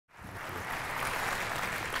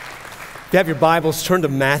If you have your Bibles, turn to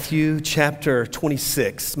Matthew chapter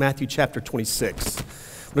 26. Matthew chapter 26. I'm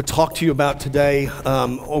going to talk to you about today,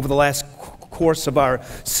 over the last course of our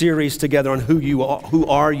series together on who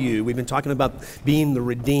are you. We've been talking about being the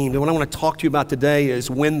redeemed. And what I want to talk to you about today is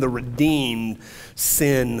when the redeemed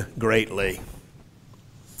sin greatly.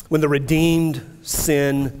 When the redeemed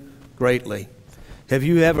sin greatly. Have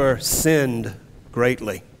you ever sinned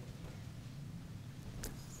greatly?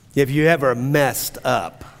 Have you ever messed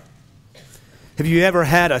up? Have you ever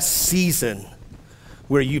had a season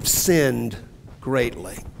where you've sinned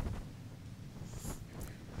greatly?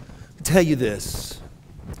 I tell you this,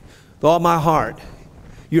 with all my heart,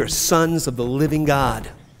 you're sons of the living God,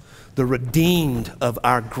 the redeemed of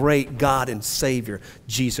our great God and Savior,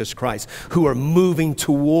 Jesus Christ, who are moving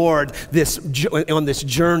toward on this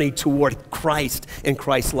journey toward Christ and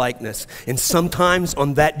Christ likeness. And sometimes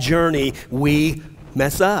on that journey, we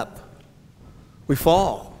mess up. We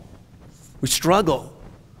fall. We struggle.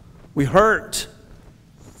 We hurt.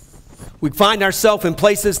 We find ourselves in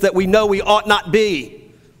places that we know we ought not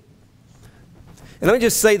be. And let me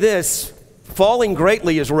just say this, falling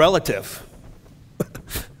greatly is relative.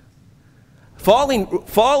 Falling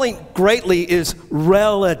greatly is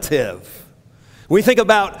relative. When we think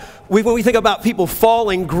about people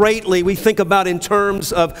falling greatly, we think about in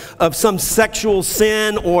terms of some sexual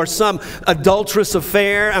sin or some adulterous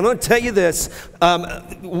affair. I'm going to tell you this,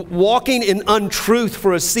 walking in untruth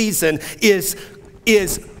for a season is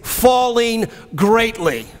falling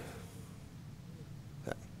greatly.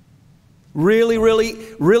 Really, really,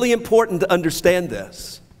 really important to understand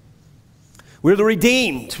this. We're the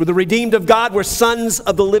redeemed. We're the redeemed of God. We're sons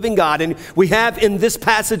of the living God. And we have in this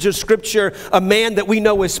passage of Scripture a man that we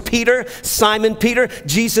know as Peter, Simon Peter.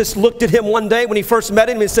 Jesus looked at him one day when he first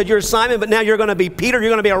met him and said, "You're Simon, but now you're going to be Peter.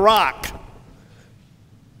 You're going to be a rock."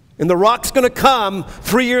 And the rock's going to come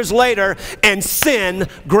 3 years later and sin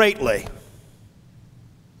greatly.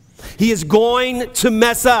 He is going to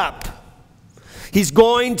mess up. He's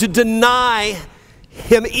going to deny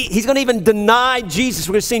him. He's going to even deny Jesus.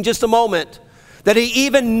 We're going to see in just a moment that he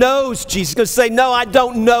even knows Jesus. He's going to say, "No, I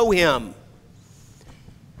don't know him."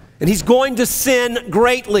 And he's going to sin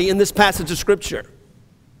greatly in this passage of Scripture.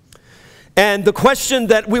 And the question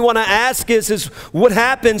that we want to ask is what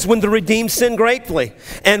happens when the redeemed sin greatly?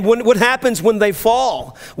 And what happens when they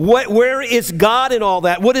fall? Where is God in all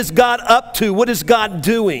that? What is God up to? What is God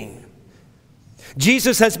doing?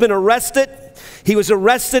 Jesus has been arrested. He was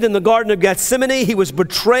arrested in the Garden of Gethsemane. He was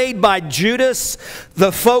betrayed by Judas.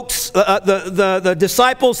 The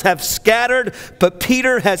disciples have scattered, but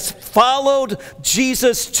Peter has followed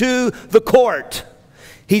Jesus to the court.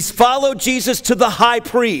 He's followed Jesus to the high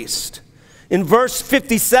priest. In verse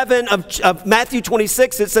 57 of Matthew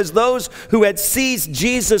 26, it says, "Those who had seized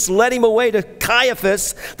Jesus led him away to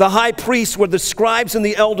Caiaphas, the high priest, where the scribes and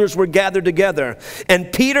the elders were gathered together.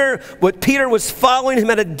 And Peter was following him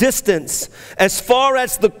at a distance, as far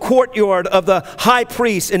as the courtyard of the high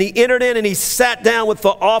priest. And he entered in and he sat down with the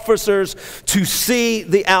officers to see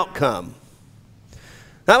the outcome."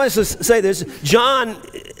 Now, I want to say this, John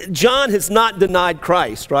has not denied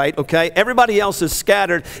Christ, right? Okay, everybody else is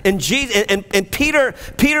scattered, and Peter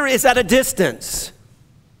is at a distance.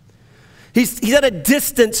 He's at a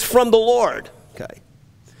distance from the Lord. Okay,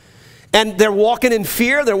 and they're walking in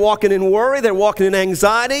fear, they're walking in worry, they're walking in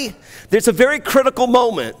anxiety. There's a very critical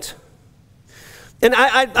moment. And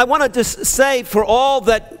I want to just say, for all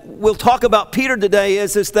that we'll talk about Peter today,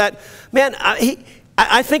 is that, man,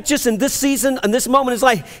 I think just in this season, in this moment, it's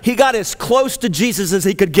like he got as close to Jesus as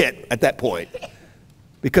he could get at that point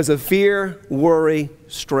because of fear, worry,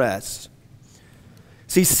 stress.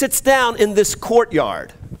 So he sits down in this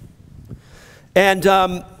courtyard,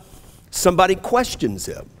 and somebody questions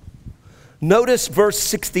him. Notice verse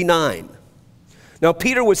 69. "Now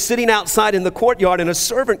Peter was sitting outside in the courtyard, and a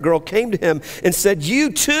servant girl came to him and said, 'You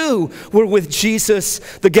too were with Jesus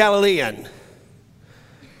the Galilean.'"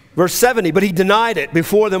 Verse 70, "But he denied it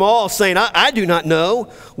before them all, saying, I do not know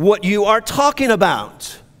what you are talking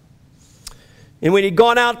about." And when he'd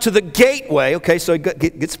gone out to the gateway, okay, so he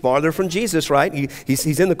gets farther from Jesus, right?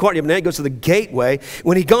 He's in the courtyard, now he goes to the gateway.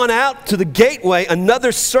 When he'd gone out to the gateway,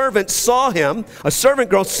 another servant saw him, a servant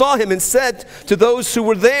girl saw him and said to those who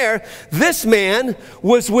were there, "This man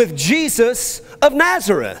was with Jesus of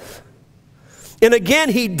Nazareth." And again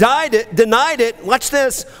he denied it, watch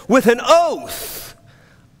this, with an oath.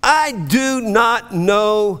 "I do not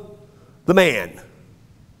know the man."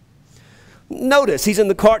 Notice, he's in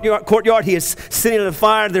the courtyard. He is sitting at a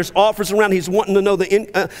fire. There's officers around. He's wanting to know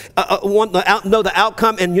the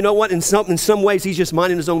outcome. And you know what? In some ways, he's just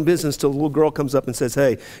minding his own business till the little girl comes up and says,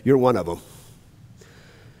 "Hey, you're one of them."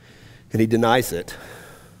 And he denies it.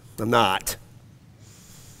 I'm not.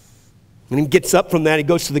 And he gets up from that, he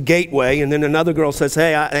goes to the gateway, and then another girl says,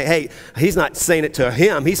 hey, he's not saying it to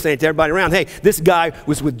him, he's saying it to everybody around. Hey, this guy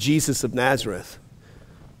was with Jesus of Nazareth.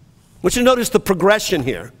 I want you to notice the progression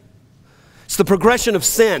here. It's the progression of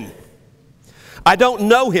sin. I don't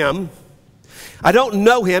know him. I don't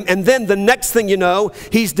know him. And then the next thing you know,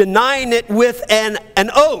 he's denying it with an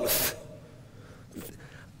oath.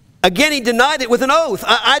 Again, he denied it with an oath.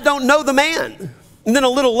 I don't know the man. And then a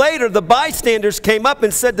little later, the bystanders came up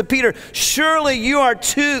and said to Peter, surely you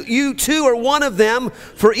too are one of them,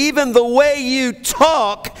 for even the way you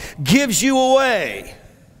talk gives you away.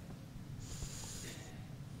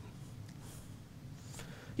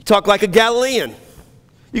 You talk like a Galilean.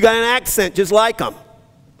 You got an accent just like them.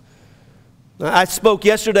 I spoke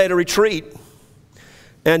yesterday at a retreat,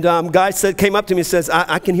 and a guy came up to me and says,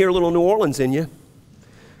 I can hear a little New Orleans in you.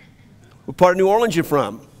 What part of New Orleans you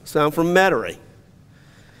from? So I'm from Metairie.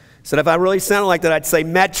 Said if I really sounded like that, I'd say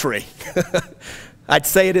Metairie. I'd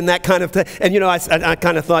say it in that kind of thing. And I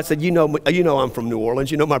kind of thought, I said, you know I'm from New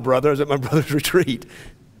Orleans. You know my brother. I was at my brother's retreat.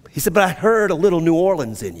 He said, but I heard a little New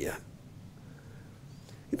Orleans in you.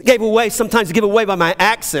 Sometimes I give away by my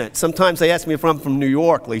accent. Sometimes they ask me if I'm from New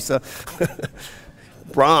York, Lisa.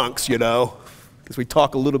 Bronx, because we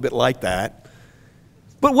talk a little bit like that.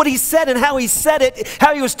 But what he said and how he said it,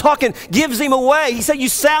 how he was talking, gives him away. He said, you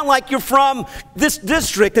sound like you're from this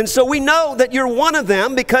district. And so we know that you're one of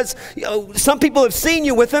them because some people have seen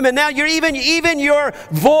you with them. And now even your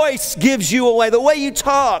voice gives you away, the way you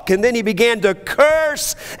talk. And then he began to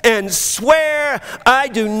curse and swear, I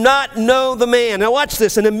do not know the man. Now watch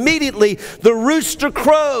this. And immediately the rooster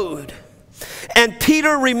crowed. And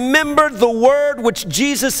Peter remembered the word which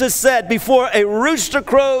Jesus has said, before a rooster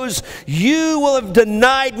crows, you will have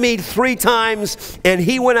denied me 3 times. And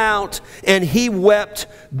he went out and he wept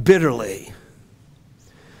bitterly.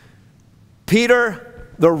 Peter,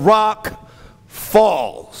 the rock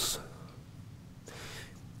falls.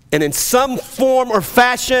 And in some form or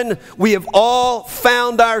fashion, we have all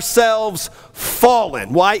found ourselves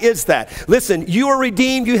fallen. Why is that? Listen, you are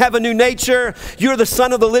redeemed. You have a new nature. You're the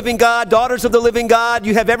son of the living God, daughters of the living God.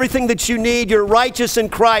 You have everything that you need. You're righteous in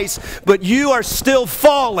Christ, but you are still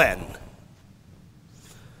fallen.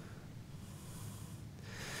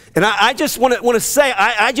 And I just want to say,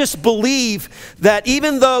 I just believe that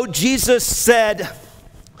even though Jesus said,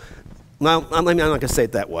 well, I'm not going to say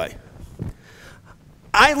it that way.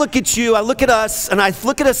 I look at you, I look at us, and I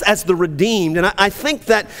look at us as the redeemed, and I think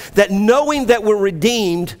that knowing that we're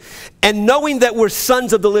redeemed and knowing that we're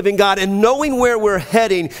sons of the living God and knowing where we're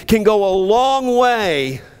heading can go a long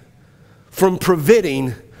way from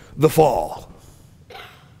preventing the fall.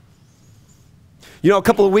 A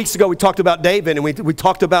couple of weeks ago we talked about David, and we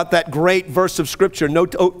talked about that great verse of Scripture, no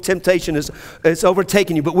temptation is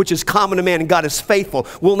overtaken you, but which is common to man, and God is faithful,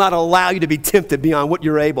 will not allow you to be tempted beyond what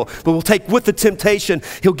you're able, but will take with the temptation,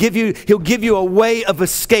 he'll give you a way of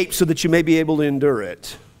escape so that you may be able to endure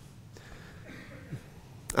it.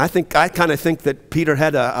 I kind of think that Peter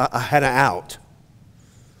had an out.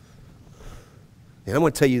 And I'm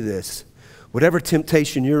going to tell you this, whatever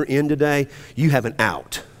temptation you're in today, you have an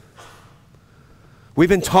out. We've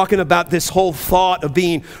been talking about this whole thought of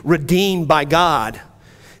being redeemed by God.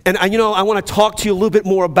 And I want to talk to you a little bit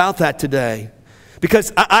more about that today.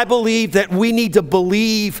 Because I believe that we need to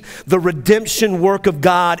believe the redemption work of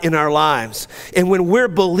God in our lives. And when we're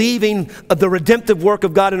believing the redemptive work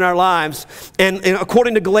of God in our lives, and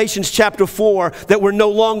according to Galatians chapter 4, that we're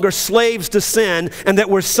no longer slaves to sin, and that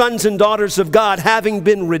we're sons and daughters of God, having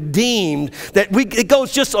been redeemed, it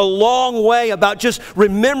goes just a long way about just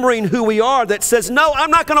remembering who we are, that says, no,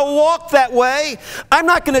 I'm not going to walk that way. I'm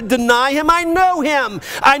not going to deny him. I know him.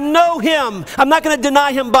 I know him. I'm not going to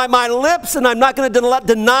deny him by my lips, and I'm not going to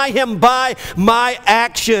deny him by my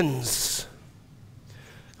actions.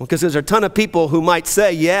 Because there's a ton of people who might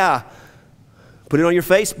say, yeah, put it on your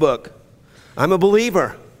Facebook. I'm a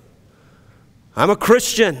believer. I'm a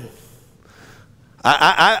Christian.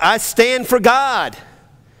 I stand for God.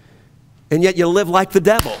 And yet you live like the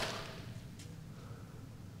devil.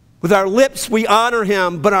 With our lips we honor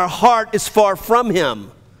him, but our heart is far from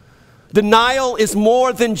him. Denial is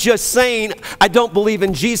more than just saying, I don't believe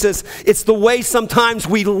in Jesus. It's the way sometimes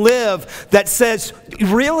we live that says,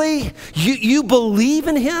 really? You believe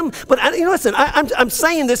in him? But listen, I'm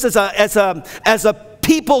saying this as a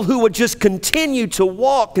people who would just continue to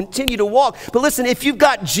walk. But listen, if you've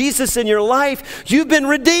got Jesus in your life, you've been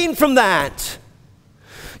redeemed from that.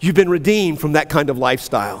 You've been redeemed from that kind of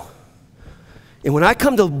lifestyle. And when I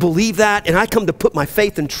come to believe that and I come to put my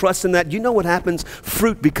faith and trust in that, you know what happens?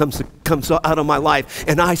 Fruit comes out of my life,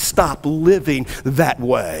 and I stop living that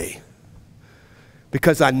way.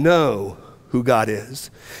 Because I know who God is,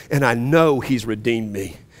 and I know He's redeemed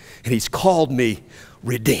me, and He's called me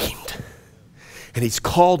redeemed. And He's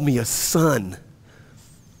called me a son,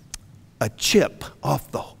 a chip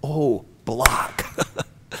off the whole block.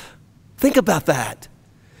 Think about that.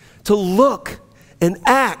 To look and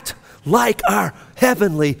act like our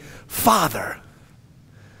Heavenly Father.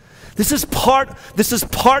 This is part of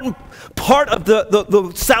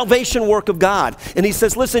the salvation work of God. And He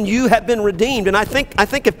says, listen, you have been redeemed. And I think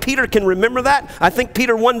if Peter can remember that, I think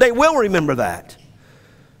Peter one day will remember that.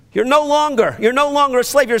 You're no longer a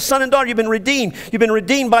slave. You're a son and daughter. You've been redeemed. You've been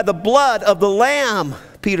redeemed by the blood of the Lamb,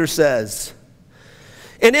 Peter says.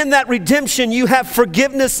 And in that redemption, you have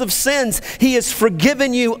forgiveness of sins. He has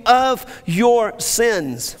forgiven you of your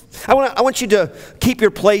sins. I want you to keep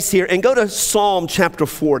your place here and go to Psalm chapter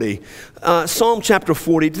 40. Psalm chapter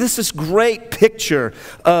 40. This is a great picture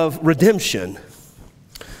of redemption,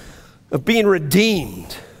 of being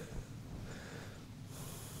redeemed.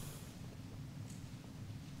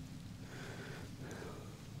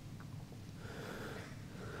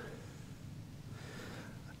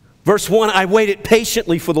 Verse 1, I waited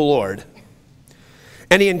patiently for the Lord,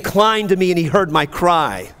 and He inclined to me and He heard my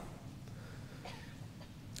cry.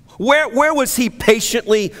 Where was he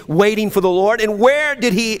patiently waiting for the Lord? And where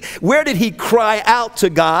did he cry out to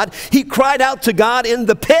God? He cried out to God in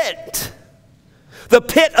the pit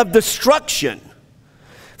of destruction,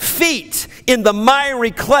 feet in the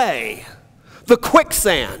miry clay, the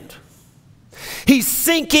quicksand. He's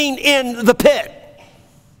sinking in the pit.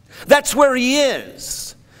 That's where he is.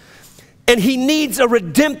 And he needs a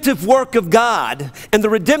redemptive work of God. And the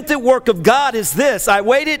redemptive work of God is this. I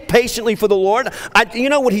waited patiently for the Lord. You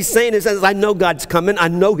know what he's saying is, I know God's coming. I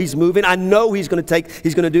know He's moving. I know He's going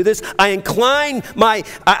to do this. I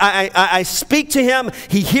speak to Him.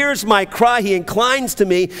 He hears my cry. He inclines to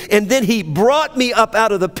me. And then He brought me up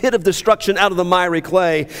out of the pit of destruction, out of the miry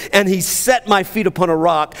clay. And He set my feet upon a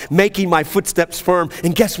rock, making my footsteps firm.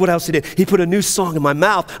 And guess what else He did? He put a new song in my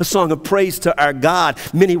mouth, a song of praise to our God.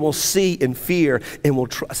 Many will see in fear and will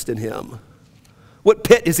trust in Him. What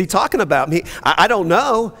pit is he talking about? I don't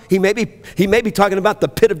know. He may be talking about the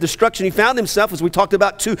pit of destruction he found himself, as we talked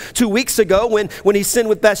about two weeks ago when he sinned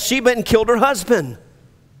with Bathsheba and killed her husband.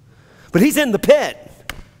 But he's in the pit.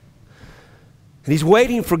 And he's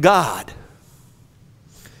waiting for God.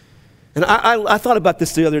 And I thought about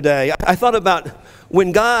this the other day. I thought about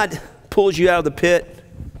when God pulls you out of the pit,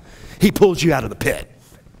 He pulls you out of the pit.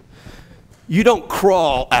 You don't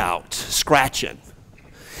crawl out scratching.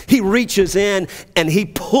 He reaches in and He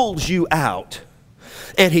pulls you out.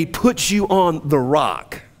 And He puts you on the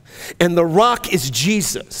rock. And the rock is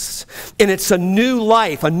Jesus. And it's a new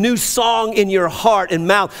life, a new song in your heart and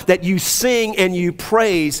mouth that you sing and you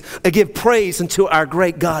praise, give praise unto our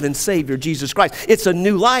great God and Savior, Jesus Christ. It's a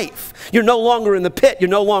new life. You're no longer in the pit. You're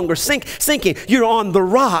no longer sinking. You're on the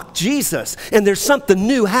rock, Jesus. And there's something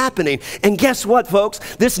new happening. And guess what,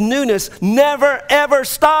 folks? This newness never, ever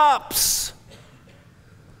stops.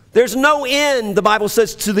 There's no end, the Bible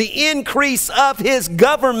says, to the increase of His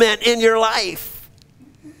government in your life.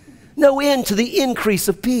 No end to the increase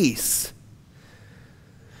of peace.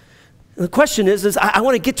 And the question is I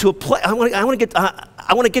want to get to a place. I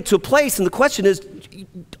want to get to a place, and the question is,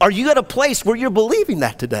 are you at a place where you're believing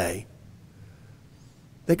that today?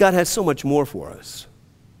 That God has so much more for us,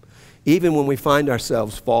 even when we find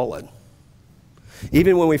ourselves fallen,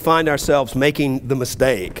 even when we find ourselves making the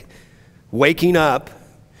mistake, waking up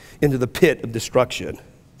into the pit of destruction.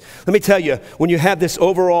 Let me tell you, when you have this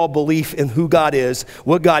overall belief in who God is,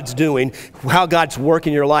 what God's doing, how God's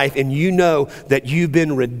working in your life, and you know that you've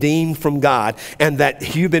been redeemed from God, and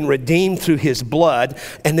that you've been redeemed through His blood,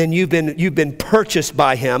 and then you've been purchased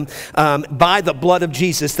by Him, by the blood of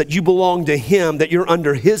Jesus, that you belong to Him, that you're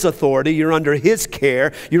under His authority, you're under His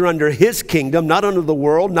care, you're under His kingdom, not under the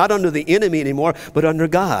world, not under the enemy anymore, but under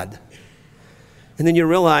God. And then you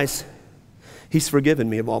realize, He's forgiven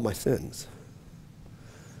me of all my sins.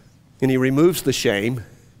 And He removes the shame,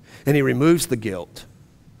 and He removes the guilt.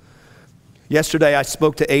 Yesterday, I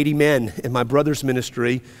spoke to 80 men in my brother's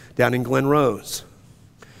ministry down in Glen Rose.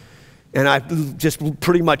 And I just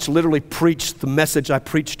pretty much literally preached the message I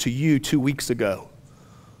preached to you 2 weeks ago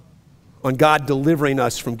on God delivering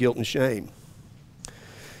us from guilt and shame.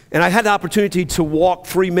 And I had the opportunity to walk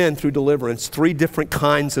 3 men through deliverance, 3 different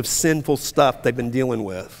kinds of sinful stuff they've been dealing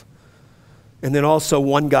with. And then also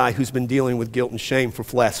one guy who's been dealing with guilt and shame for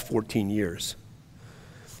the last 14 years.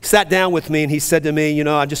 sat down with me and he said to me, you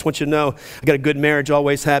know, I just want you to know, I got a good marriage,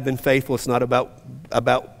 always have been faithful. It's not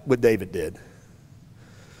about what David did.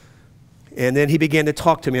 And then he began to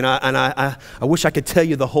talk to me, and I wish I could tell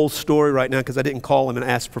you the whole story right now because I didn't call him and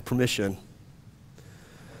ask for permission.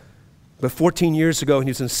 But 14 years ago, he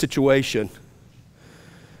was in a situation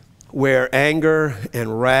where anger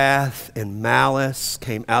and wrath and malice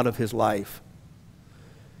came out of his life.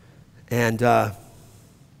 And when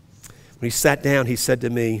he sat down, he said to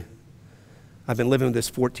me, I've been living with this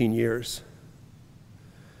 14 years.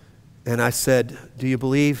 And I said, do you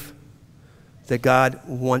believe that God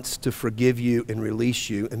wants to forgive you and release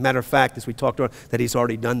you? And matter of fact, as we talked about, that he's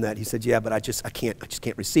already done that. He said, yeah, but I just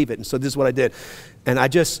can't receive it. And so this is what I did. And I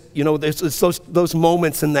just, you know, there's those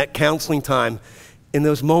moments in that counseling time, in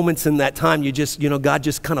those moments in that time, you just, you know, God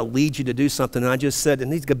just kind of leads you to do something. And I just said,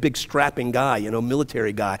 and he's a big strapping guy, you know,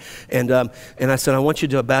 military guy. And I said, I want you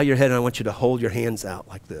to bow your head and I want you to hold your hands out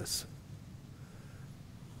like this.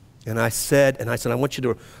 And I said, I want you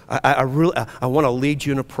to, I want to lead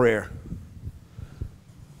you in a prayer.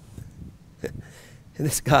 And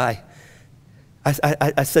this guy,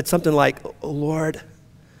 I said something like, oh, Lord,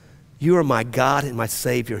 you are my God and my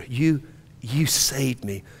Savior. You saved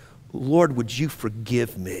me. Lord, would you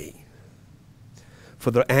forgive me for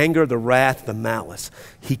the anger, the wrath, the malice?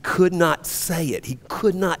 He could not say it. He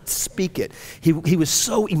could not speak it. He was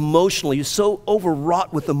so emotional. He was so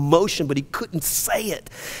overwrought with emotion, but he couldn't say it.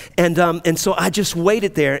 And so I just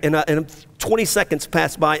waited there, and 20 seconds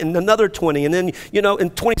passed by, and another 20. And then, you know, in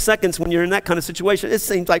 20 seconds, when you're in that kind of situation, it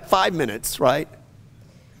seems like 5 minutes, right?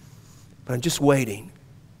 But I'm just waiting.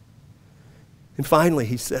 And finally,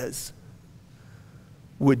 he says,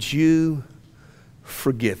 would you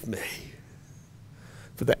forgive me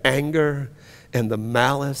for the anger and the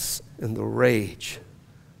malice and the rage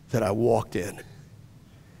that I walked in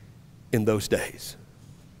those days,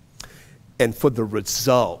 and for the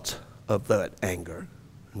result of that anger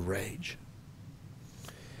and rage?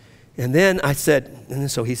 And then I said, and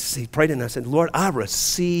so he prayed, and I said, Lord, I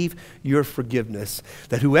receive your forgiveness,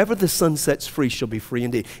 that whoever the Son sets free shall be free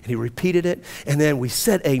indeed. And he repeated it, and then we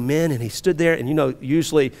said amen, and he stood there, and you know,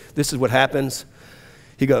 usually this is what happens.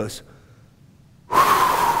 He goes,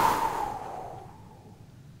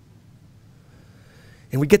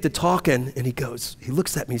 and we get to talking, and he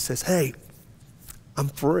looks at me, he says, hey, I'm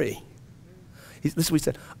free. This is what he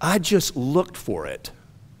said, I just looked for it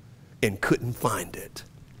and couldn't find it.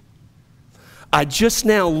 I just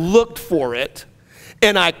now looked for it,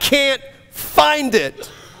 and I can't find it.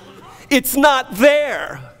 It's not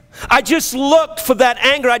there. I just looked for that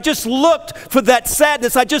anger. I just looked for that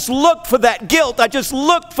sadness. I just looked for that guilt. I just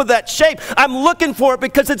looked for that shame. I'm looking for it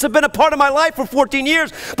because it's been a part of my life for 14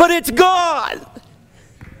 years, but it's gone.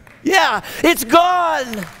 Yeah, it's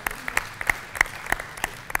gone.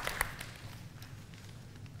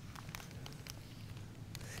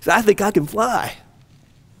 So I think I can fly.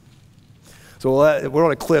 So we're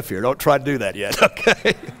on a cliff here. Don't try to do that yet,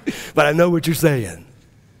 okay? But I know what you're saying.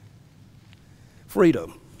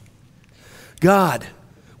 Freedom. God,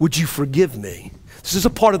 would you forgive me? This is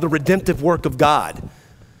a part of the redemptive work of God.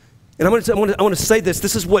 And I want to say this.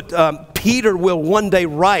 This is what Peter will one day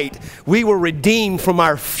write. We were redeemed from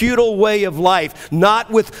our futile way of life,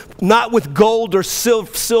 not with gold or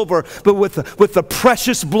silver, but with the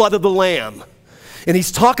precious blood of the Lamb. And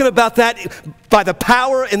he's talking about that by the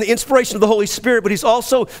power and the inspiration of the Holy Spirit, but he's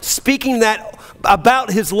also speaking that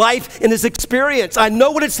about his life and his experience. I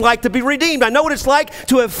know what it's like to be redeemed. I know what it's like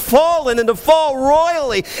to have fallen and to fall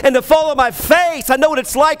royally and to fall on my face. I know what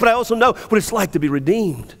it's like, but I also know what it's like to be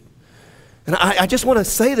redeemed. And I just want to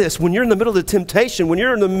say this. When you're in the middle of the temptation, when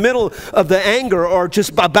you're in the middle of the anger or just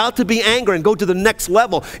about to be angry and go to the next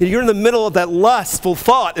level, and you're in the middle of that lustful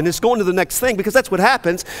thought and it's going to the next thing, because that's what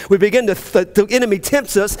happens. We begin the enemy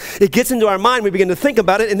tempts us. It gets into our mind. We begin to think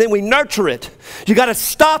about it, and then we nurture it. You got to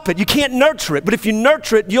stop it. You can't nurture it. But if you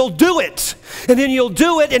nurture it, you'll do it. And then you'll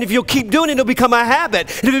do it, and if you'll keep doing it, it'll become a habit.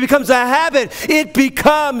 And if it becomes a habit, it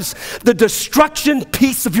becomes the destruction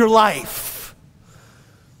piece of your life.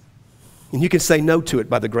 And you can say no to it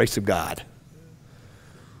by the grace of God,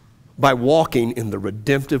 by walking in the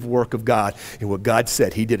redemptive work of God and what God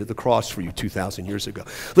said he did at the cross for you 2,000 years ago.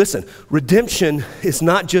 Listen, redemption is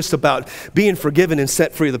not just about being forgiven and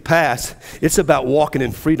set free of the past. It's about walking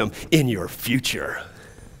in freedom in your future.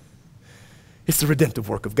 It's the redemptive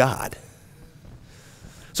work of God.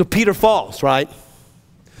 So Peter falls, right?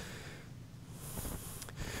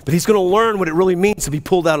 But he's going to learn what it really means to be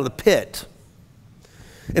pulled out of the pit.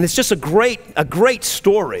 And it's just a great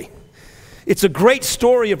story. It's a great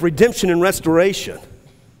story of redemption and restoration.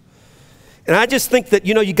 And I just think that,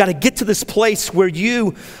 you got to get to this place where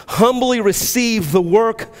you humbly receive the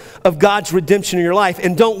work of God's redemption in your life,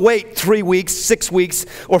 and don't wait 3 weeks, 6 weeks,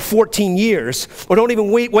 or 14 years, or don't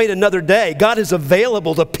even wait another day. God is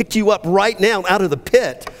available to pick you up right now out of the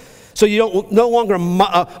pit. So you don't no longer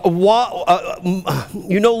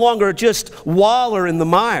you no longer just waller in the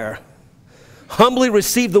mire. Humbly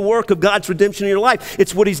receive the work of God's redemption in your life.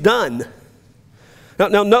 It's what he's done.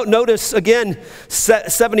 Now notice again,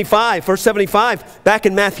 verse 75, back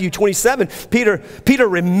in Matthew 27, Peter,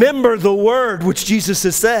 remember the word which Jesus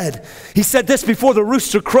has said. He said this, before the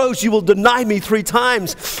rooster crows, you will deny me 3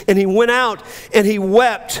 times. And he went out and he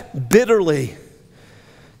wept bitterly.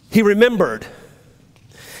 He remembered.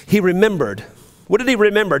 What did he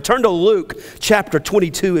remember? Turn to Luke chapter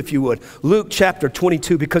 22, if you would. Luke chapter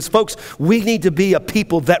 22, because folks, we need to be a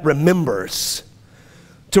people that remembers.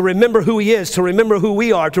 To remember who he is, to remember who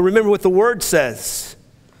we are, to remember what the word says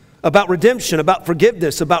about redemption, about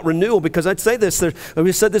forgiveness, about renewal. Because I'd say this,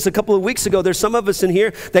 we said this a couple of weeks ago, there's some of us in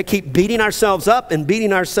here that keep beating ourselves up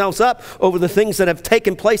over the things that have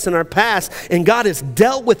taken place in our past, and God has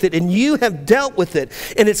dealt with it, and you have dealt with it.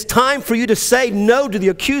 And it's time for you to say no to the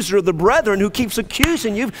accuser of the brethren who keeps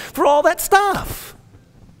accusing you for all that stuff.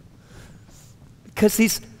 Because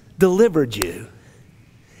he's delivered you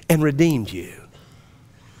and redeemed you.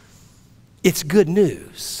 It's good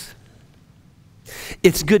news.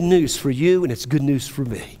 It's good news for you, and it's good news for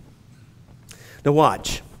me. Now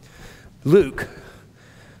watch. Luke,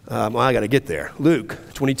 I got to get there. Luke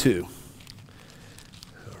 22.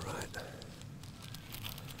 All right.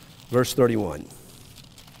 Verse 31.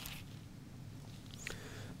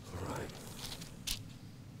 All right.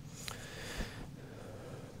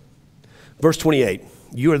 Verse 28.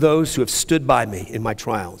 You are those who have stood by me in my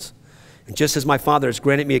trials. And just as my Father has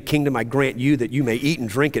granted me a kingdom, I grant you that you may eat and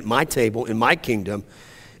drink at my table in my kingdom,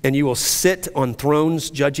 and you will sit on thrones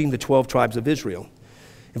judging the 12 tribes of Israel.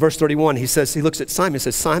 In verse 31, he looks at Simon and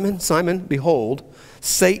says, Simon, Simon, behold,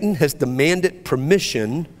 Satan has demanded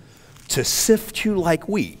permission to sift you like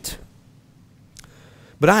wheat.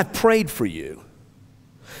 But I have prayed for you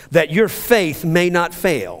that your faith may not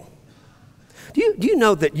fail. Do you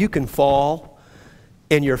know that you can fall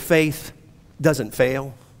and your faith doesn't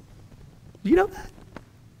fail? Do you know that?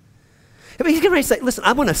 I mean, he's getting ready to say, listen,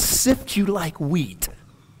 I'm going to sift you like wheat.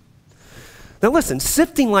 Now listen,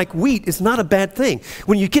 sifting like wheat is not a bad thing.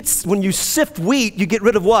 When you sift wheat, you get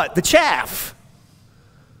rid of what? The chaff.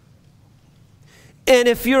 And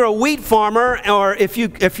if you're a wheat farmer, or if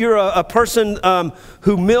you're a person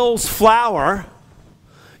who mills flour,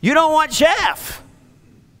 you don't want chaff.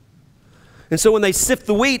 And so when they sift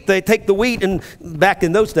the wheat, they take the wheat, and back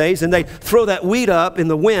in those days, and they throw that wheat up in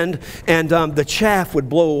the wind, and the chaff would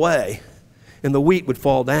blow away, and the wheat would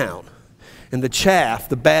fall down. And the chaff,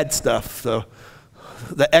 the bad stuff, the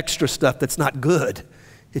extra stuff that's not good,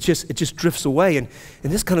 it just drifts away. And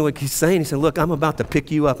this is kind of what he's saying. He said, look, I'm about to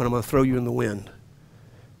pick you up, and I'm going to throw you in the wind.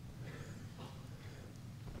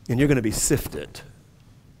 And you're going to be sifted.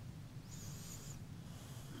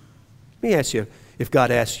 Let me ask you, if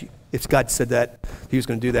God said that, he was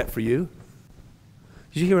going to do that for you?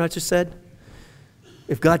 Did you hear what I just said?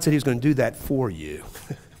 If God said he was going to do that for you,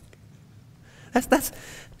 that's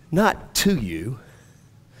not to you,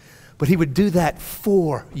 but he would do that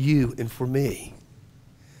for you and for me,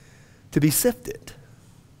 to be sifted.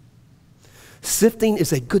 Sifting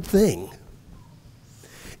is a good thing.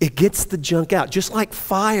 It gets the junk out, just like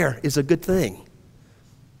fire is a good thing.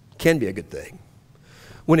 Can be a good thing.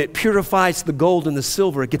 When it purifies the gold and the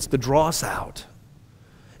silver, it gets the dross out.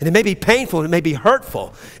 And it may be painful, and it may be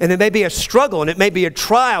hurtful, and it may be a struggle, and it may be a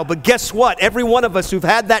trial, but guess what? Every one of us who've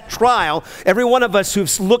had that trial, every one of us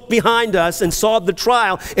who've looked behind us and saw the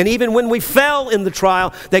trial, and even when we fell in the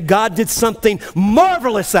trial, that God did something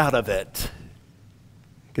marvelous out of it.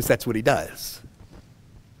 Because that's what he does.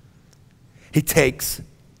 He takes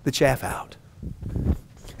the chaff out.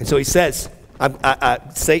 And so he says,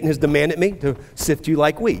 Satan has demanded me to sift you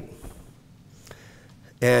like wheat.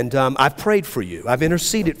 And I've prayed for you. I've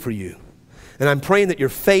interceded for you. And I'm praying that your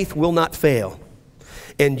faith will not fail.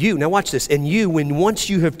 And you, now watch this, and you, when once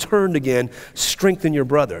you have turned again, strengthen your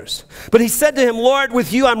brothers. But he said to him, Lord,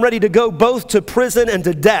 with you I'm ready to go both to prison and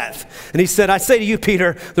to death. And he said, I say to you,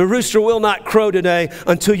 Peter, the rooster will not crow today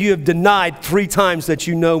until you have denied 3 times that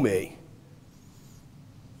you know me.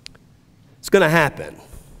 It's going to happen.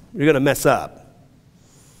 You're going to mess up.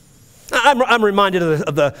 I'm reminded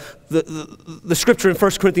of the scripture in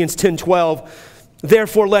 1 Corinthians 10:12.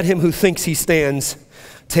 Therefore, let him who thinks he stands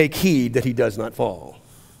take heed that he does not fall.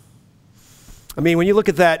 I mean, when you look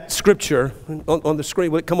at that scripture on the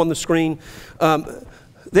screen, will it come on the screen?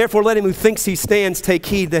 Therefore, let him who thinks he stands take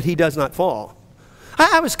heed that he does not fall.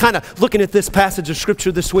 I was kind of looking at this passage of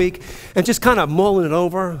Scripture this week and just kind of mulling it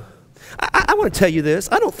over. I want to tell you this.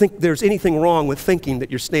 I don't think there's anything wrong with thinking that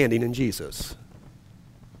you're standing in Jesus.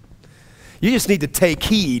 You just need to take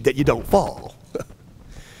heed that you don't fall.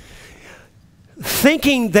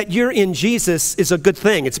 Thinking that you're in Jesus is a good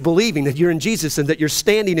thing. It's believing that you're in Jesus and that you're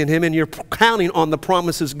standing in him and you're counting on the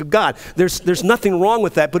promises of God. There's nothing wrong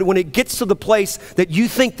with that. But when it gets to the place that you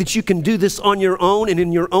think that you can do this on your own and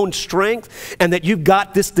in your own strength and that you've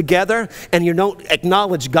got this together and you don't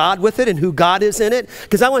acknowledge God with it and who God is in it,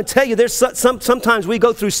 because I want to tell you, there's sometimes we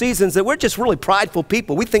go through seasons that we're just really prideful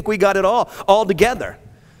people. We think we got it all together.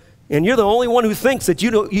 And you're the only one who thinks that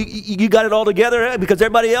you got it all together because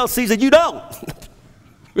everybody else sees that you don't.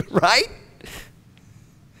 Right?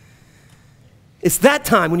 It's that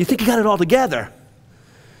time when you think you got it all together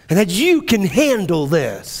and that you can handle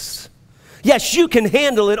this. Yes, you can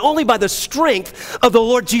handle it only by the strength of the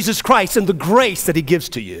Lord Jesus Christ and the grace that he gives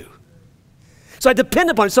to you. So I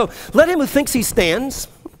depend upon it. So let him who thinks he stands.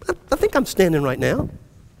 I think I'm standing right now.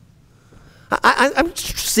 I'm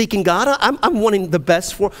seeking God. I'm wanting the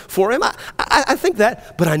best for him. I think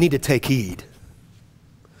that, but I need to take heed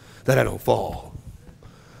that I don't fall,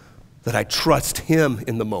 that I trust him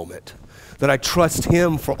in the moment, that I trust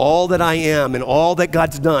him for all that I am and all that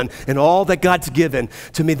God's done and all that God's given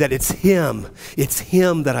to me, that it's him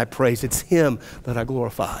that I praise, it's him that I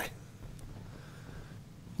glorify.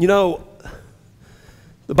 You know,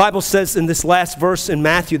 the Bible says in this last verse in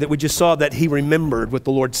Matthew that we just saw that he remembered what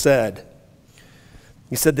the Lord said.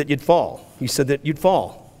 He said that you'd fall. He said that you'd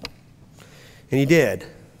fall. And he did.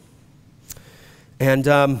 And,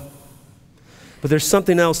 but there's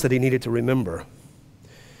something else that he needed to remember.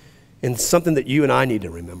 And something that you and I need to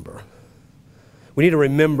remember. We need to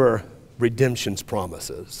remember redemption's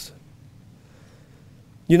promises.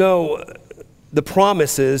 You know, the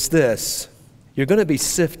promise is this. You're going to be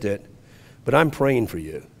sifted, but I'm praying for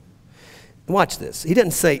you. Watch this. He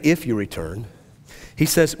didn't say if you return. He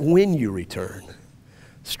says when you return.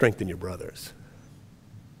 Strengthen your brothers.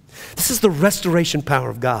 This is the restoration power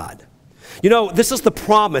of God. You know, this is the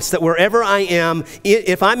promise that wherever I am,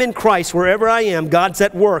 if I'm in Christ, wherever I am, God's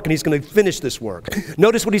at work and he's going to finish this work.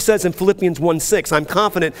 Notice what he says in Philippians 1:6. I'm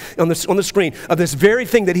confident on the screen of this very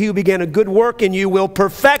thing that he who began a good work in you will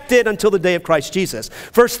perfect it until the day of Christ Jesus.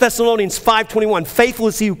 1 Thessalonians 5:21. Faithful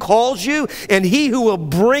is he who calls you and he who will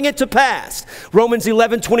bring it to pass. Romans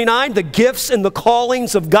 11:29. The gifts and the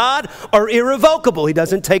callings of God are irrevocable. He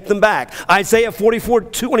doesn't take them back. Isaiah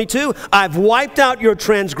 44:22. I've wiped out your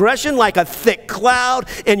transgression like a thick cloud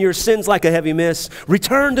and your sins like a heavy mist.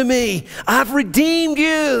 Return to me. I've redeemed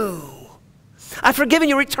you. I've forgiven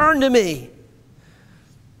you. Return to me.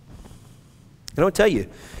 And I'll tell you,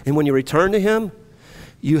 and when you return to him,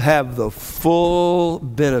 you have the full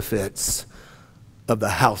benefits of the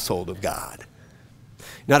household of God.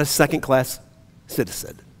 Not a second-class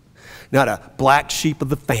citizen. Not a black sheep of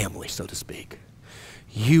the family, so to speak.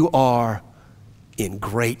 You are in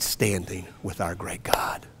great standing with our great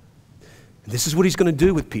God. And this is what he's going to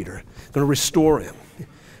do with Peter. He's going to restore him.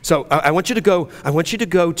 So I want you to go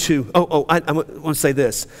to, I want to say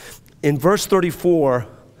this. In verse 34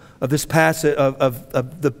 of this passage, of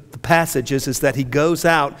the passages, is that he goes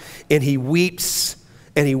out and he weeps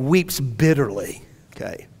bitterly.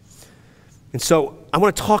 Okay. And so I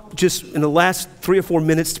want to talk just in the last 3 or 4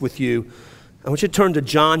 minutes with you. I want you to turn to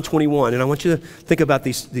John 21, and I want you to think about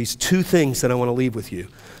these two things that I want to leave with you.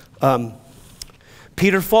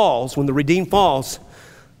 Peter falls, when the redeemed falls,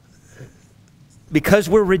 because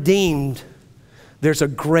we're redeemed, there's a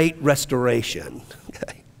great restoration.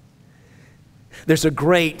 Okay? There's a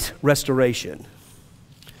great restoration.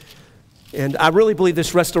 And I really believe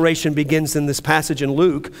this restoration begins in this passage in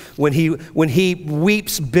Luke when he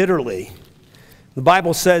weeps bitterly. The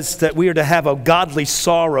Bible says that we are to have a godly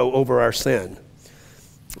sorrow over our sin.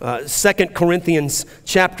 2 Corinthians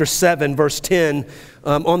chapter 7, verse 10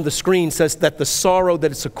 on the screen says that the sorrow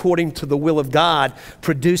that is according to the will of God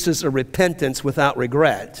produces a repentance without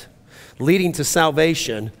regret, leading to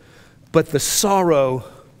salvation, but the sorrow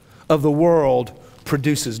of the world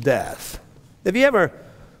produces death. Have you ever,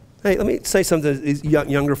 hey, let me say something to these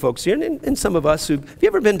younger folks here, and some of us have you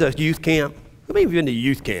ever been to youth camp? How many of you have been to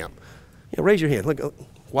youth camp? Raise your hand. Look,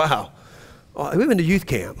 wow. We've been to youth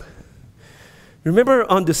camp. Remember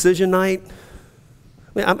on decision night?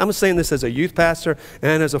 I'm saying this as a youth pastor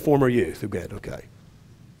and as a former youth. Okay.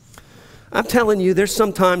 I'm telling you, there's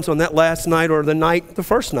sometimes on that last night or the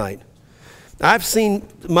first night, I've seen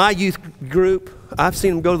my youth group, I've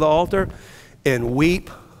seen them go to the altar and weep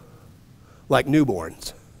like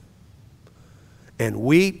newborns. and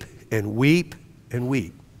weep and weep and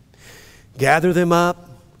weep. Gather them up,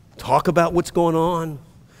 talk about what's going on,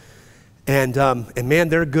 and man,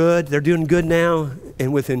 they're good. They're doing good now,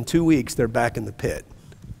 and within 2 weeks, they're back in the pit.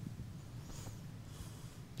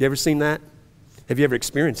 You ever seen that? Have you ever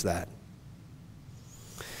experienced that?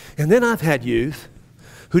 And then I've had youth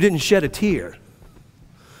who didn't shed a tear,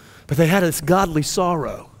 but they had this godly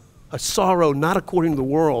sorrow, a sorrow not according to the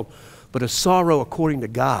world, but a sorrow according to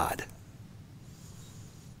God.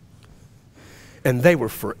 And they were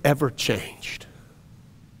forever changed.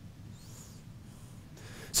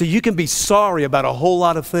 So you can be sorry about a whole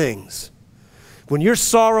lot of things. When you're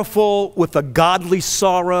sorrowful with a godly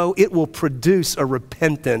sorrow, it will produce a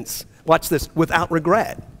repentance. Watch this, without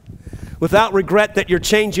regret. Without regret that you're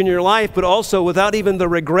changing your life, but also without even the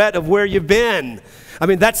regret of where you've been. I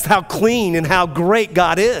mean, that's how clean and how great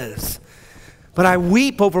God is. But I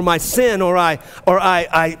weep over my sin, or I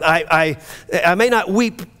may not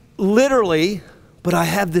weep literally, but I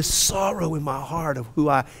have this sorrow in my heart of who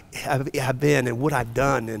I have been and what I've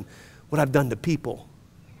done and what I've done to people.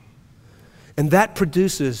 And that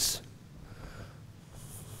produces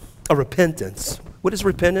a repentance. What is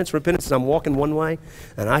repentance? Repentance is I'm walking one way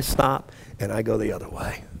and I stop and I go the other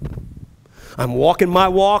way. I'm walking my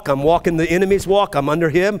walk. I'm walking the enemy's walk. I'm under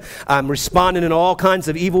him. I'm responding in all kinds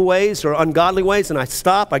of evil ways or ungodly ways, and I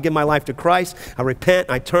stop. I give my life to Christ. I repent.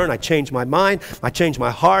 I turn. I change my mind. I change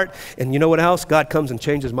my heart. And you know what else? God comes and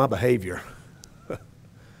changes my behavior.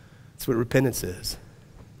 That's what repentance is.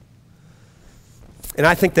 And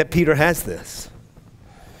I think that Peter has this.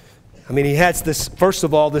 I mean, he has this, first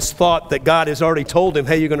of all, this thought that God has already told him,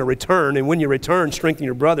 hey, you're going to return, and when you return, strengthen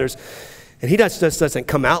your brothers. And he just doesn't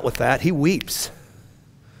come out with that. He weeps.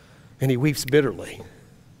 And he weeps bitterly.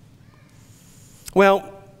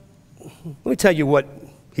 Well, let me tell you what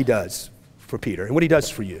he does for Peter and what he does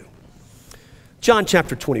for you. John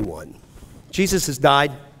chapter 21. Jesus has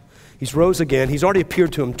died. He's rose again. He's already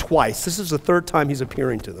appeared to him twice. This is the third time he's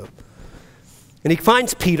appearing to them. And he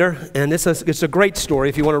finds Peter, and it's a great story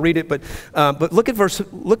if you want to read it, but look at verse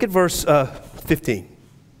 15.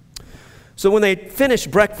 So when they finished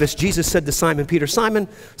breakfast, Jesus said to Simon Peter, Simon,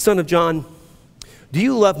 son of John, do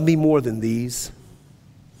you love me more than these?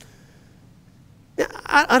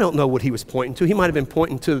 I don't know what he was pointing to. He might have been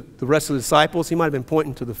pointing to the rest of the disciples. He might have been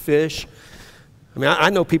pointing to the fish. I mean, I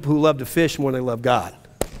know people who love to fish more than they love God.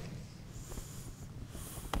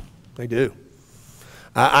 They do.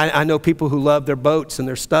 I know people who love their boats and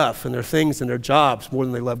their stuff and their things and their jobs more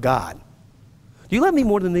than they love God. Do you love me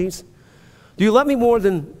more than these? Do you love me more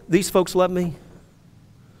than these folks love me?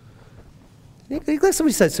 Listen what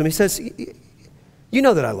he says to him. He says, you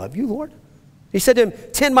know that I love you, Lord. He said to him,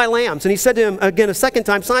 tend my lambs. And he said to him again a second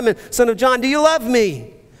time, Simon, son of John, do you love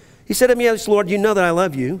me? He said to him, yes, Lord, you know that I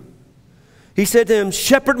love you. He said to him,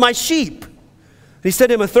 shepherd my sheep. He said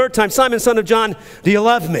to him a third time, Simon, son of John, do you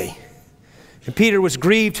love me? And Peter was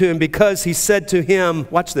grieved to him because he said to him,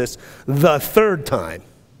 watch this, the third time.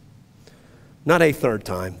 Not a third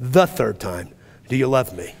time, the third time. Do you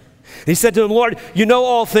love me? And he said to him, Lord, you know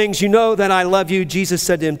all things. You know that I love you. Jesus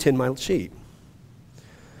said to him, tend my sheep.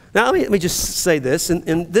 Now, let me just say this.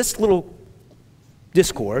 In this little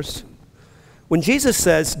discourse, when Jesus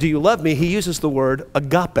says, do you love me, he uses the word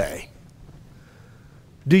agape.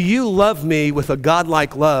 Do you love me with a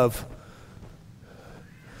godlike love?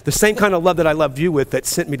 The same kind of love that I loved you with that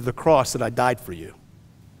sent me to the cross, that I died for you.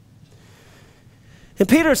 And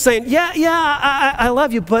Peter is saying, I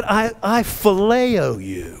love you, but I phileo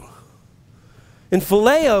you. And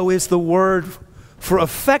phileo is the word for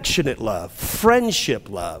affectionate love, friendship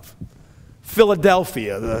love.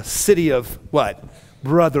 Philadelphia, the city of what?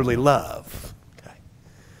 Brotherly love. Okay.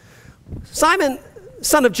 Simon,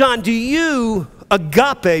 son of John, do you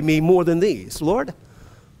agape me more than these? Lord,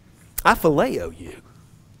 I phileo you.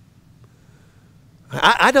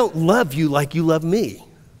 I don't love you like you love me.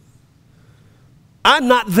 I'm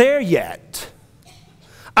not there yet.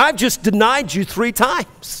 I've just denied you 3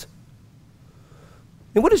 times.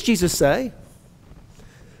 And what does Jesus say?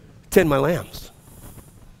 Tend my lambs.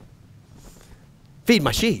 Feed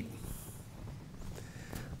my sheep.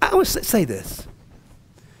 I want to say this.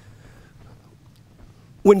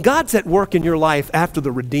 When God's at work in your life after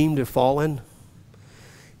the redeemed have fallen,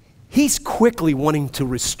 he's quickly wanting to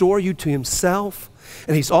restore you to himself,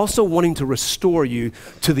 and he's also wanting to restore you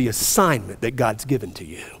to the assignment that God's given to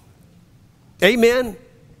you. Amen?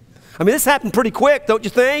 I mean, this happened pretty quick, don't you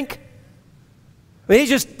think? I mean,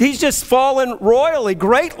 he's just fallen royally,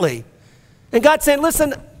 greatly. And God's saying,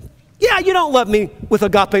 listen, yeah, you don't love me with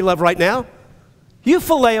agape love right now. You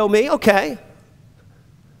phileo me, okay.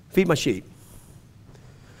 Feed my sheep.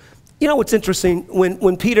 You know what's interesting?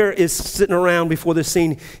 When Peter is sitting around before this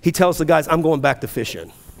scene, he tells the guys, I'm going back to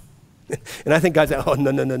fishing. And I think guys say, oh, no,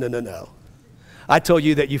 no, no, no, no, no. I told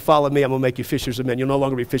you that you follow me, I'm going to make you fishers of men. You'll no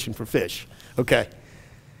longer be fishing for fish. Okay.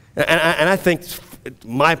 And I think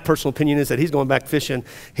my personal opinion is that he's going back fishing.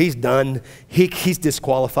 He's done. He's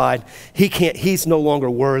disqualified. He's no longer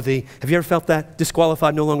worthy. Have you ever felt that?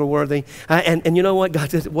 Disqualified, no longer worthy. And you know what? God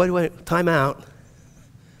says, wait, time out.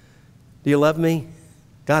 Do you love me?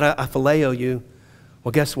 God, I phileo you.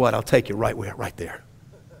 Well, guess what? I'll take you right there.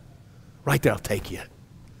 Right there, I'll take you.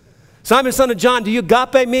 Simon, son of John, do you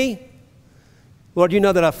agape me? Lord, you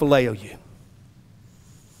know that I phileo you.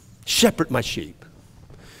 Shepherd my sheep.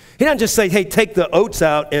 He doesn't just say, hey, take the oats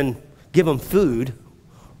out and give them food,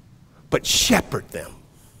 but shepherd them.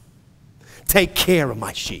 Take care of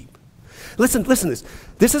my sheep. Listen to this.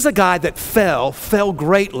 This is a guy that fell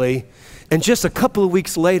greatly, and just a couple of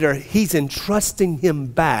weeks later, he's entrusting him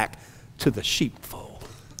back to the sheepfold.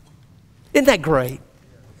 Isn't that great?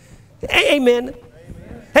 Amen. Amen.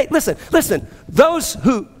 Hey, listen. Those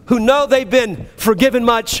who know they've been forgiven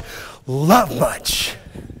much, love much.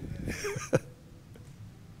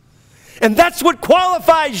 And that's what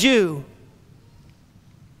qualifies you.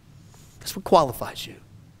 That's what qualifies you.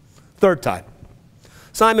 Third time.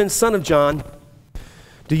 Simon, son of John,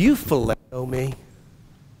 do you phileo me?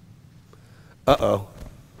 Uh-oh.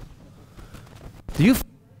 Do you?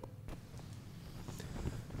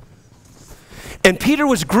 And Peter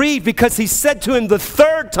was grieved because he said to him the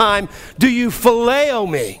third time, do you phileo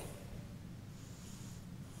me?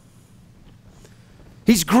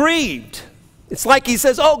 He's grieved. It's like he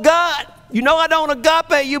says, oh God, you know I don't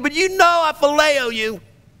agape you, but you know I phileo you.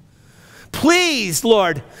 Please,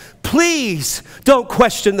 Lord, please don't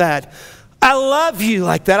question that. I love you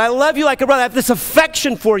like that. I love you like a brother. I have this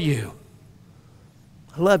affection for you.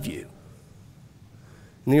 I love you.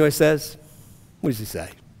 And you know what he says? What does he say?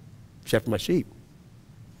 Shepherd my sheep.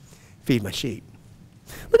 Feed my sheep.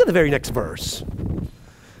 Look at the very next verse.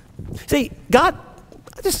 See, God,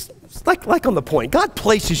 like on the point, God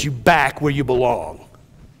places you back where you belong.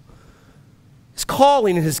 His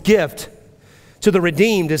calling and his gift to the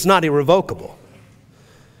redeemed is not irrevocable.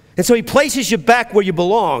 And so he places you back where you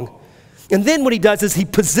belong. And then what he does is he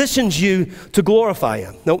positions you to glorify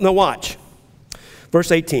him. Now watch.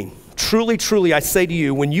 Verse 18. Truly, truly, I say to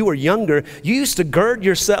you, when you were younger, you used to gird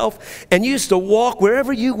yourself and you used to walk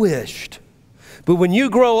wherever you wished. But when you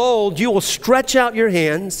grow old, you will stretch out your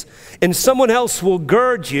hands, and someone else will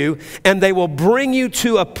gird you, and they will bring you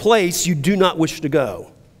to a place you do not wish to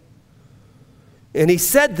go. And he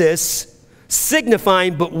said this,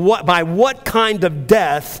 signifying by what kind of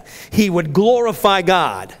death he would glorify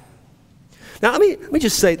God. Now, let me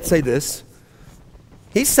just say this.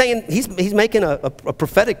 He's saying, he's making a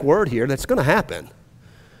prophetic word here that's going to happen.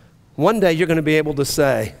 One day you're going to be able to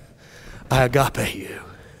say, I agape you.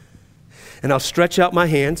 And I'll stretch out my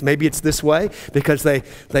hands. Maybe it's this way because they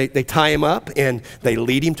tie him up and they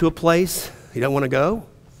lead him to a place he don't want to go.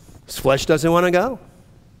 His flesh doesn't want to go.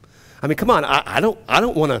 I mean, come on, I don't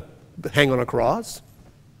want to hang on a cross.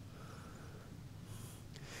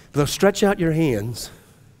 But they'll stretch out your hands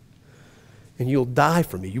and you'll die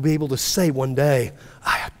for me. You'll be able to say one day,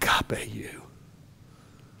 I agape you.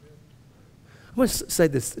 I'm going to say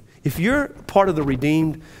this. If you're part of the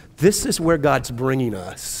redeemed, this is where God's bringing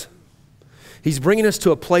us. He's bringing us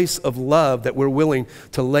to a place of love that we're willing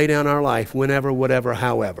to lay down our life whenever, whatever,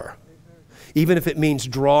 however. Even if it means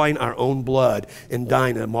drawing our own blood and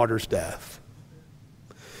dying a martyr's death.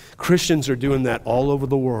 Christians are doing that all over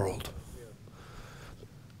the world.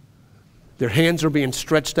 Their hands are being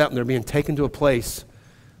stretched out and they're being taken to a place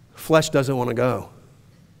flesh doesn't want to go.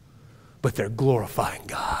 But they're glorifying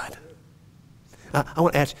God. I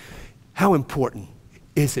want to ask, how important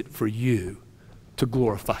is it for you to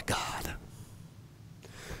glorify God?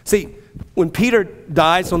 See, when Peter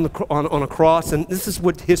dies on a cross, and this is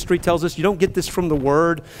what history tells us, you don't get this from the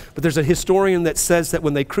Word, but there's a historian that says that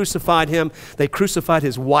when they crucified him, they crucified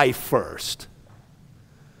his wife first.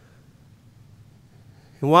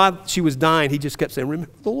 And while she was dying, he just kept saying,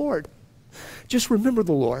 remember the Lord. Just remember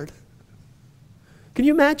the Lord. Can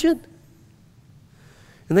you imagine?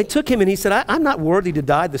 And they took him and he said, I'm not worthy to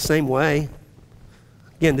die the same way.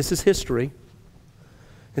 Again, this is history.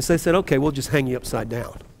 And so they said, okay, we'll just hang you upside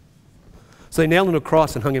down. So they nailed him to a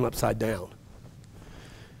cross and hung him upside down.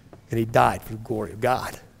 And he died for the glory of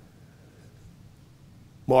God.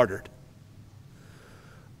 Martyred.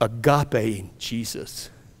 Agape-ing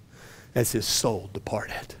Jesus as his soul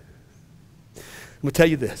departed. I'm going to tell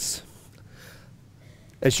you this.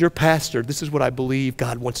 As your pastor, this is what I believe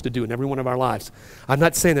God wants to do in every one of our lives. I'm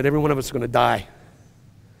not saying that every one of us is going to die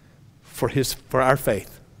for our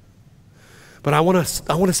faith. But I want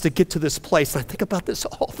us to get to this place. And I think about this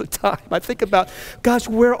all the time. I think about, gosh,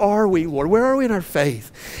 where are we, Lord? Where are we in our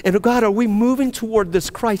faith? And God, are we moving toward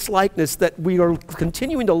this Christ-likeness that we are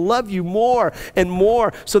continuing to love you more and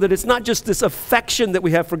more so that it's not just this affection that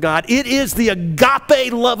we have for God. It is the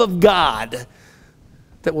agape love of God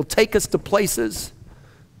that will take us to places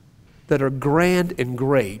that are grand and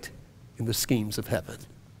great in the schemes of heaven.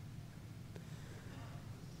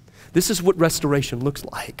 This is what restoration looks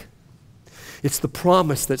like. It's the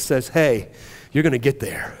promise that says, hey, you're going to get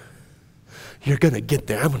there. You're going to get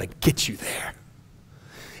there. I'm going to get you there.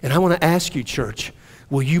 And I want to ask you, church,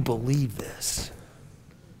 will you believe this?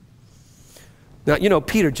 Now, you know,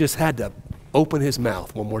 Peter just had to open his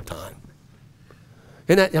mouth one more time.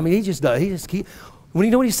 And he just does. When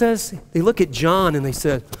you know what he says? They look at John and they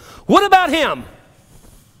said, what about him?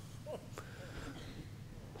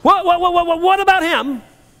 What about him?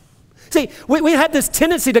 See, we had this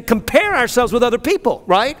tendency to compare ourselves with other people,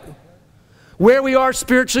 right? Where we are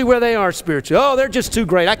spiritually, where they are spiritually. Oh, they're just too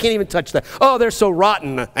great. I can't even touch that. Oh, they're so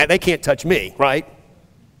rotten. They can't touch me, right?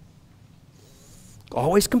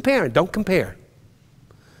 Always comparing. Don't compare.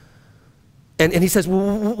 And he says,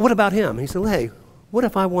 well, what about him? And he said, hey, what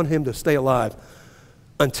if I want him to stay alive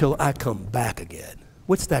until I come back again?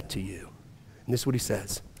 What's that to you? And this is what he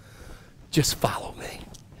says. Just follow me.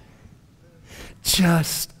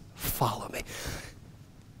 Just follow me.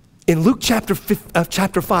 In Luke chapter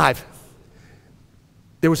 5,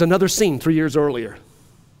 there was another scene 3 years earlier.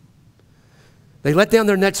 They let down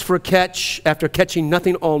their nets for a catch after catching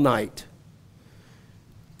nothing all night.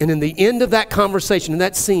 And in the end of that conversation, in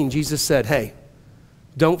that scene, Jesus said, hey,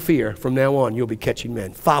 don't fear. From now on, you'll be catching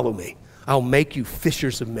men. Follow me. I'll make you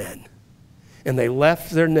fishers of men. And they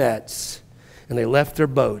left their nets, and they left their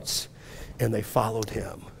boats, and they followed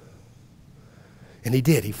him. And he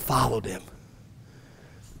did. He followed him.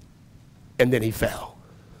 And then he fell.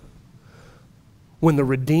 When the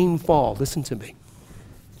redeemed fall, listen to me.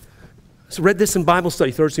 I read this in Bible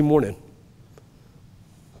study Thursday morning.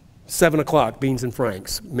 7 o'clock, Beans and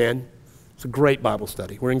Franks. Men, it's a great Bible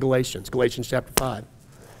study. We're in Galatians chapter 5.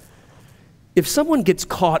 If someone gets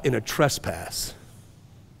caught in a trespass,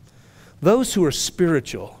 those who are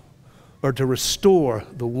spiritual are to restore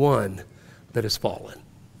the one that has fallen.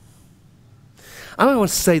 I want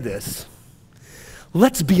to say this.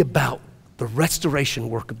 Let's be about the restoration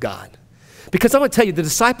work of God. Because I'm going to tell you, the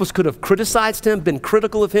disciples could have criticized him, been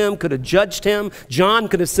critical of him, could have judged him. John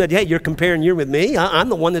could have said, hey, you're comparing you with me. I'm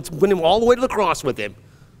the one that's went him all the way to the cross with him.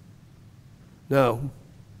 No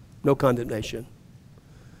condemnation.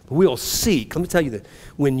 But we'll seek. Let me tell you that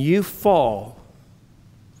when you fall,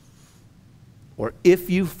 or if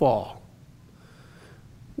you fall,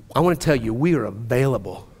 I want to tell you, we are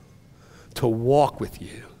available to walk with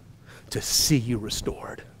you, to see you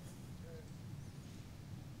restored.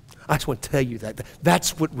 I just want to tell you that.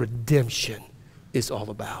 That's what redemption is all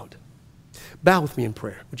about. Bow with me in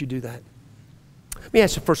prayer. Would you do that? Let me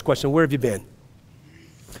ask you the first question. Where have you been?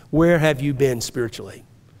 Where have you been spiritually?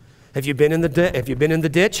 Have you been in the ditch? Have you been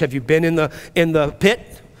in the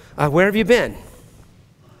pit? Where have you been?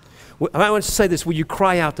 I want to say this. Will you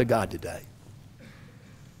cry out to God today?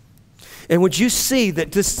 And would you see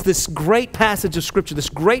that this great passage of Scripture, this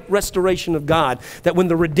great restoration of God, that when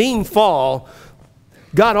the redeemed fall,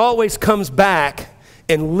 God always comes back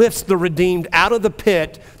and lifts the redeemed out of the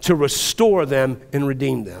pit to restore them and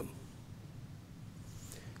redeem them.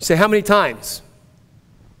 You say, how many times?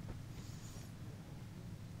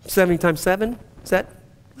 70 times 7?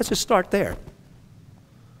 Let's just start there.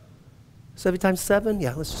 70 times 7?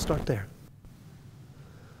 Yeah, let's just start there.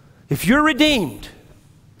 If you're redeemed,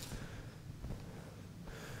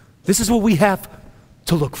 this is what we have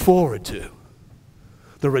to look forward to.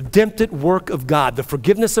 The redemptive work of God, the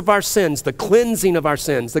forgiveness of our sins, the cleansing of our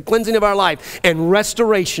sins, the cleansing of our life, and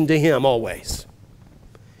restoration to him always.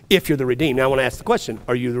 If you're the redeemed. Now I want to ask the question,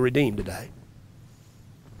 are you the redeemed today?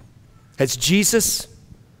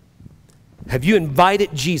 Have you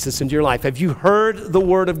invited Jesus into your life? Have you heard the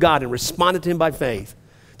word of God and responded to him by faith?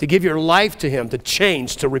 To give your life to him, to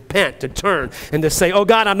change, to repent, to turn, and to say, oh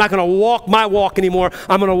God, I'm not going to walk my walk anymore.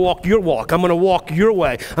 I'm going to walk your walk. I'm going to walk your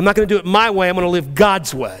way. I'm not going to do it my way. I'm going to live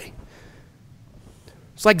God's way.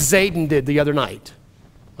 It's like Zayden did the other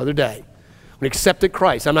day. When he accepted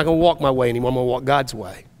Christ, I'm not going to walk my way anymore. I'm going to walk God's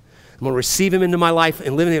way. I'm going to receive him into my life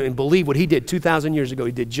and live in him and believe what he did 2,000 years ago.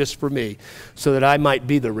 He did just for me so that I might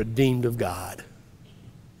be the redeemed of God.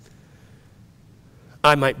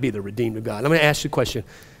 I might be the redeemed of God. I'm going to ask you a question.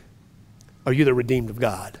 Are you the redeemed of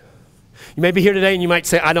God? You may be here today and you might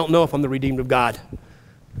say, I don't know if I'm the redeemed of God.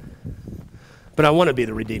 But I want to be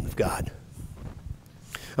the redeemed of God.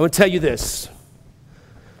 I want to tell you this.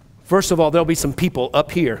 First of all, there'll be some people up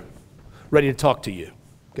here ready to talk to you,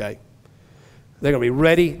 okay? They're going to be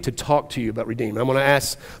ready to talk to you about redeeming. I'm going to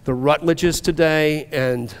ask the Rutledges today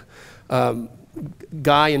and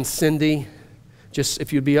Guy and Cindy, just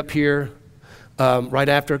if you'd be up here right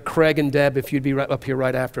after. Craig and Deb, if you'd be right up here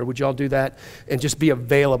right after. Would y'all do that? And just be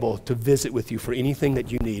available to visit with you for anything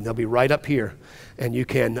that you need. They'll be right up here, and you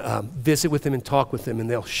can visit with them and talk with them, and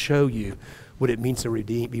they'll show you what it means to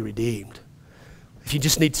be redeemed. If you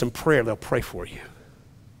just need some prayer, they'll pray for you.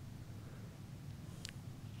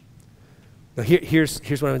 Now here's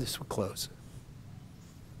where I just will close.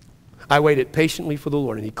 I waited patiently for the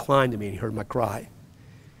Lord, and he inclined to me, and he heard my cry.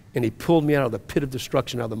 And he pulled me out of the pit of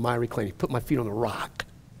destruction, out of the miry clay. He put my feet on the rock.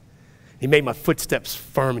 He made my footsteps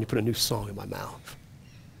firm, and he put a new song in my mouth.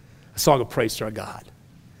 A song of praise to our God.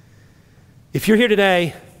 If you're here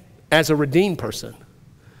today as a redeemed person,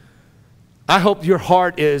 I hope your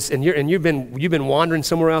heart is, and you've been wandering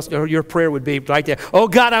somewhere else, your prayer would be right there. Oh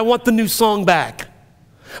God, I want the new song back.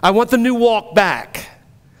 I want the new walk back.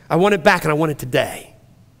 I want it back, and I want it today.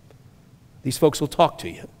 These folks will talk to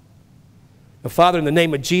you. Now, Father, in the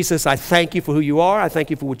name of Jesus, I thank you for who you are. I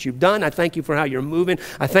thank you for what you've done. I thank you for how you're moving.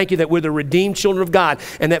 I thank you that we're the redeemed children of God,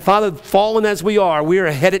 and that, Father, fallen as we are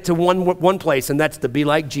headed to one place, and that's to be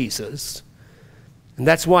like Jesus. And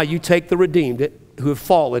that's why you take the redeemed who have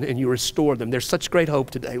fallen and you restore them. There's such great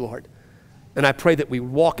hope today, Lord. And I pray that we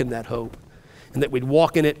walk in that hope and that we'd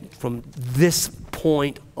walk in it from this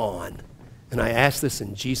point on. And I ask this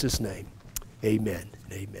in Jesus' name. Amen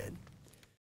and amen.